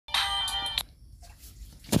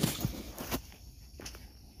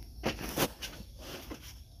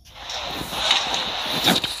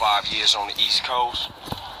years on the East Coast,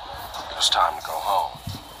 it was time to go home.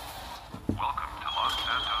 Welcome to Los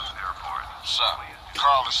Santos Airport. What's up?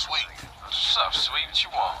 Carl is sweet. What's up, sweet? What you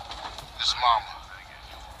want? His mama.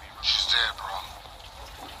 She's dead, bro.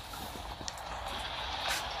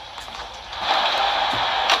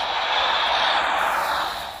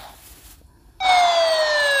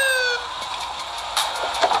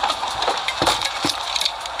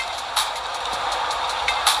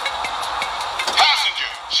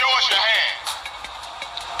 Passenger, show us your hand.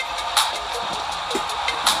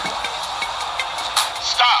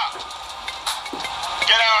 Stop.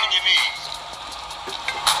 Get down on your knees.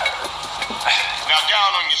 Now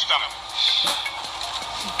down on your stomach.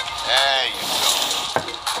 There you go.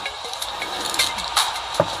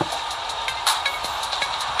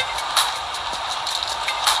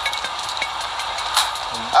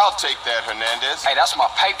 I'll take that, Hernandez. Hey, that's my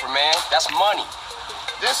paper, man. That's money.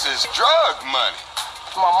 This is drug money.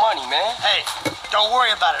 It's my money, man. Hey, don't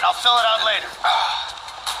worry about it. I'll fill it out later.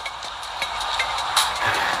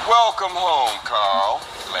 Welcome home, Carl.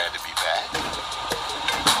 Glad to be back.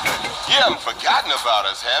 You haven't forgotten about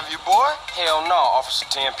us, have you, boy? Hell no, Officer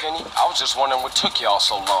Tenpenny. I was just wondering what took y'all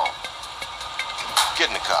so long. Get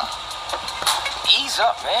in the car. Ease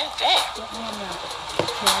up, man. Damn.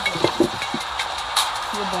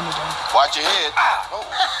 Watch your head. Oh,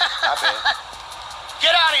 my bad.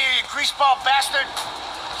 Get out of here, you greaseball bastard!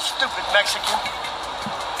 Stupid Mexican.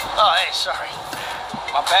 Oh, hey, sorry.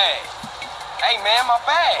 My bag. Hey, man, my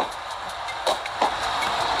bag.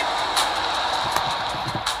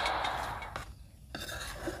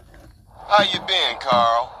 How you been,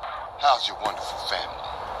 Carl? How's your wonderful family?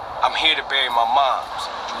 I'm here to bury my moms.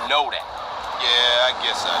 You know that. Yeah, I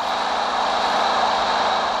guess I do.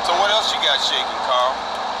 So what else you got shaking, Carl?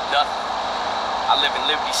 Nothing. I live in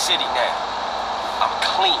Liberty City now. I'm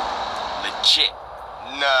clean. Legit.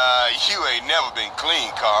 Nah, you ain't never been clean,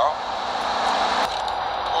 Carl.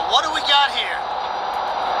 Well, what do we got here?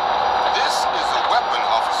 This is a weapon,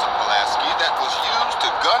 Officer Pulaski, that was used to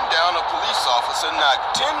gun down a police officer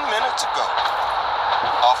not 10 minutes ago.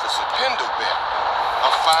 Officer Pendlebury.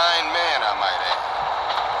 A fine man, I might add.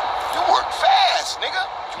 You work fast, nigga.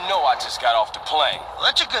 You know I just got off the plane.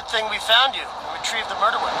 Well, that's a good thing we found you and retrieved the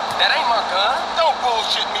murder weapon. That ain't my gun. Don't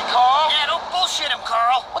bullshit me, Carl. Yeah, don't bullshit him,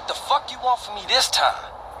 Carl. What the fuck you want from me this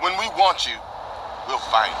time? When we want you, we'll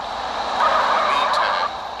find you. In the meantime,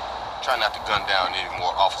 try not to gun down any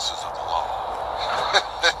more officers of the law.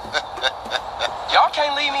 Y'all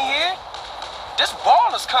can't leave me here. This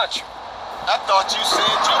baller's country. I thought you said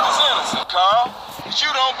you was innocent, Carl. But you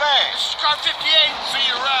don't bang. This is car 58. See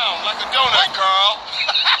you around like a donut, Carl.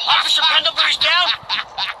 Officer Pendlebury's down.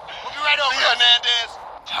 We'll be right over. See Hernandez.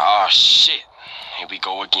 Oh, shit. Here we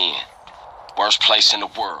go again. Worst place in the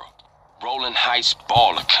world. Rolling Heights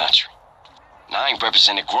baller country. Now, I ain't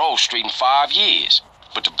represented Grove Street in 5 years,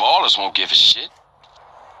 but the ballers won't give a shit.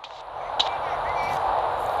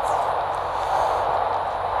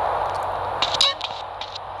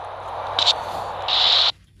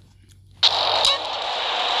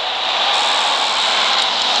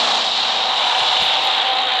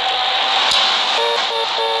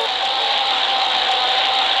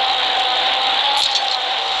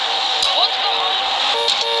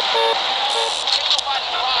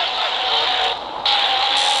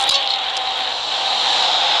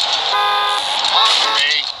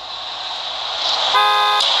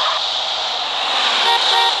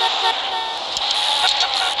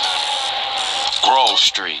 Grove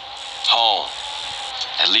Street. Home.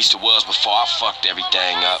 At least it was before I fucked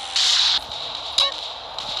everything up.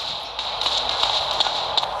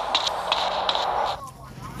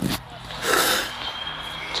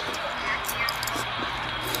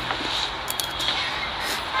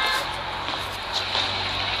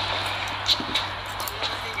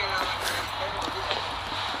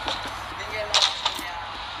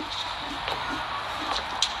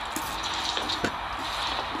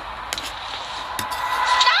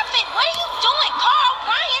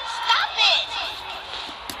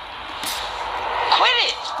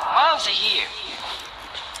 Moms are here.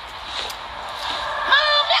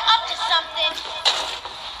 Mom, they're up to something.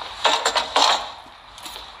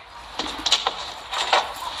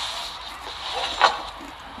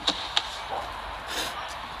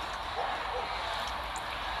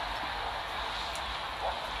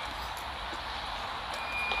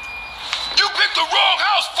 You picked the wrong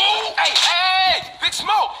house, fool! Hey, Big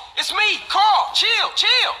Smoke, it's me, Carl. Chill.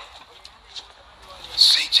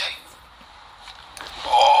 CJ.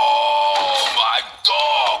 Oh, my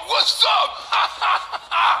dog, what's up?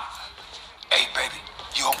 Hey, baby,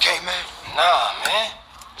 you okay, man? Nah, man.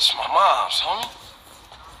 It's my mom's, homie.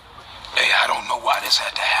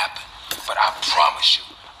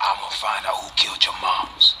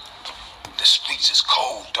 streets is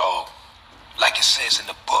cold, dog. Like it says in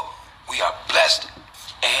the book, we are blessed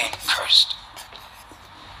and cursed.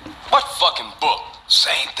 What fucking book?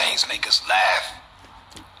 Same things make us laugh,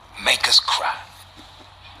 make us cry.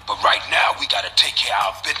 But right now, we gotta take care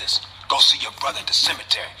of our business. Go see your brother at the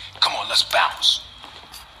cemetery. Come on, let's bounce.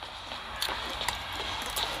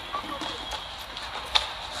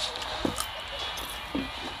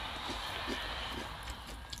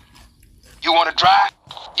 You wanna drive?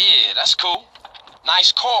 Yeah, that's cool.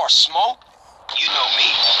 Nice car, Smoke. You know me,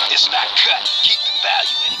 it's not cut. Keep the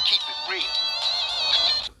value in it, keep it real.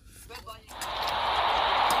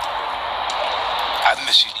 I've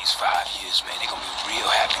missed you these 5 years, man. They're gonna be real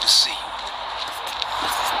happy to see you.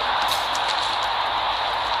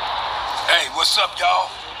 Hey, what's up, y'all?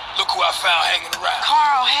 Look who I found hanging around.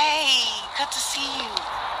 Carl, hey, good to see you.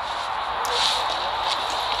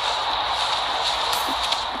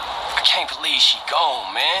 I can't believe she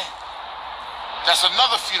gone, man. That's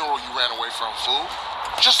another funeral you ran away from, fool.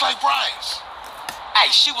 Just like Brian's. Hey,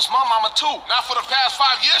 she was my mama too. Not for the past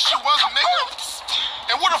 5 years, she wasn't, nigga.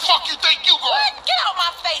 And where the fuck you think you going? What? Get out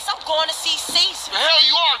my face. I'm going to see Caesar. The hell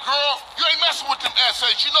you are, girl. You ain't messing with them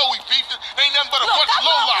essays. You know we beefed it. They ain't nothing but a Look, bunch of I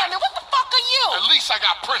love lowlife. women. What the fuck are you? At least I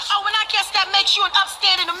got principles. Oh, and I guess that makes you an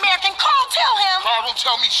upstanding American. Carl, tell him. Carl, don't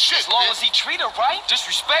tell me shit, As long bitch. as he treat her right,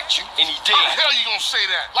 disrespect you, and he did. How the hell you gonna say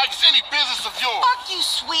that? Like it's any business of yours. Fuck you,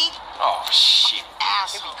 sweet Oh, shit. Here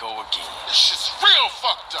asshole. we go again. This shit's real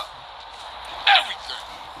fucked up. Everything.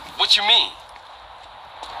 What you mean?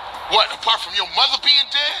 What, apart from your mother being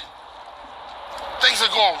dead? Things are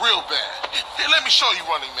going real bad. Here, let me show you,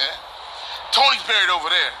 Running Man. Tony's buried over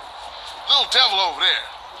there. Little devil over there.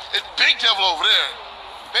 And big devil over there.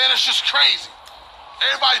 Man, it's just crazy.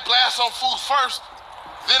 Everybody blasts on fools first,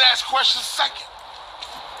 then ask questions second.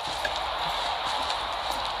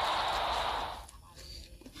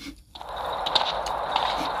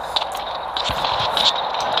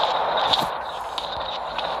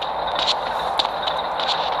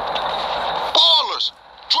 Ballers,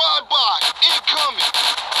 drive by, incoming.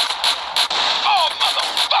 Oh,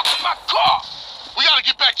 motherfucker, my car! We gotta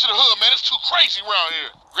get back to the hood, man. It's too crazy around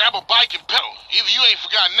here. Grab a bike and pedal. Either you ain't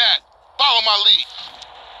forgotten that. Follow my lead.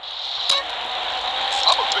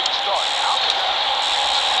 I'm a big star now.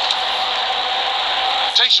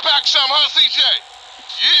 Takes you back some, huh, CJ?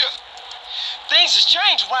 Yeah. Things has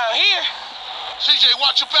changed around here. CJ,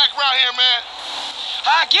 watch your back around here, man.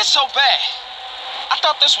 How'd it get so bad? I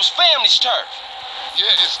thought this was family's turf. Yeah,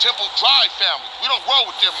 it's Temple Drive family. We don't roll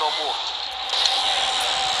with them no more.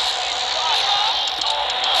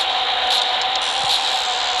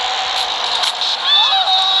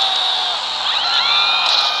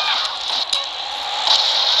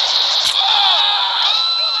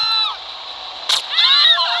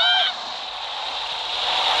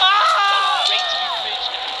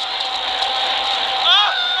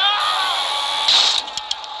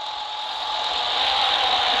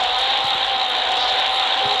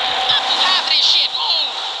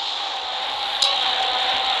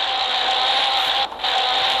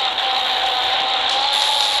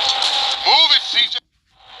 Move it, CJ.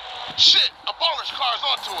 Shit, a baller's car's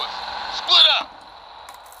onto us. Split up.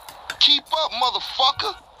 Keep up,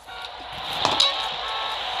 motherfucker.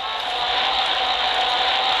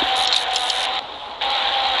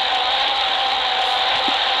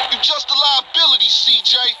 You just a liability,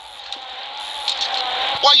 CJ.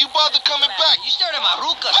 Why you bother coming back? You stared at my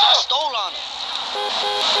rucas, I stole on them.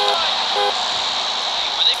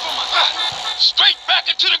 Were they from my... Straight back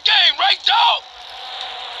into the game, right, dog?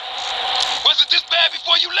 Was it this bad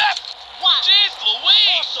before you left? What? Jeez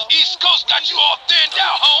Louise! East Coast got you all thinned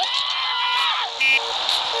out, home. You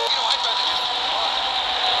know, I'd rather just...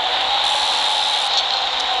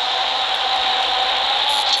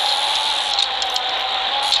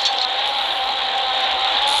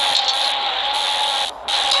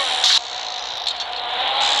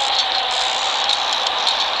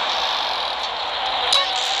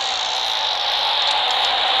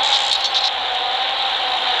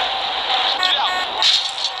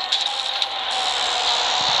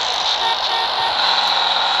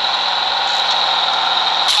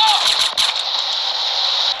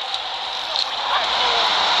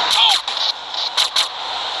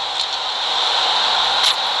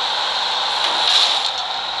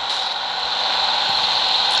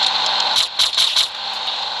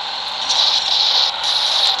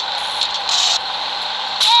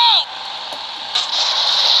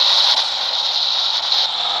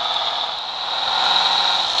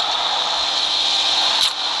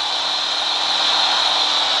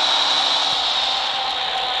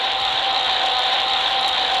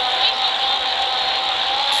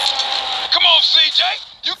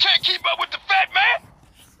 can't keep up with the fat man?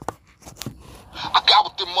 I got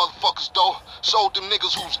with them motherfuckers, though. Showed them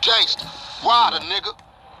niggas who's gangster. Ride a nigga.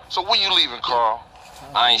 So when you leaving, Carl?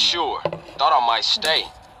 I ain't sure. Thought I might stay.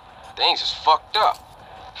 Things is fucked up.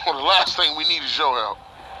 Well, the last thing we need is your help.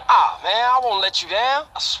 Ah, man, I won't let you down.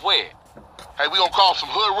 I swear. Hey, we gonna call some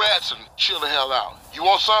hood rats and chill the hell out. You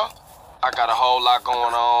want some? I got a whole lot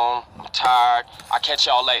going on. I'm tired. I'll catch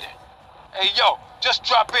y'all later. Hey, yo, just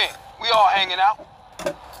drop in. We all hanging out.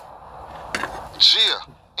 Gia,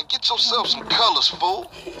 and get yourself some colors,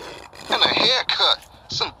 fool. And a haircut.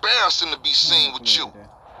 It's embarrassing to be seen with you.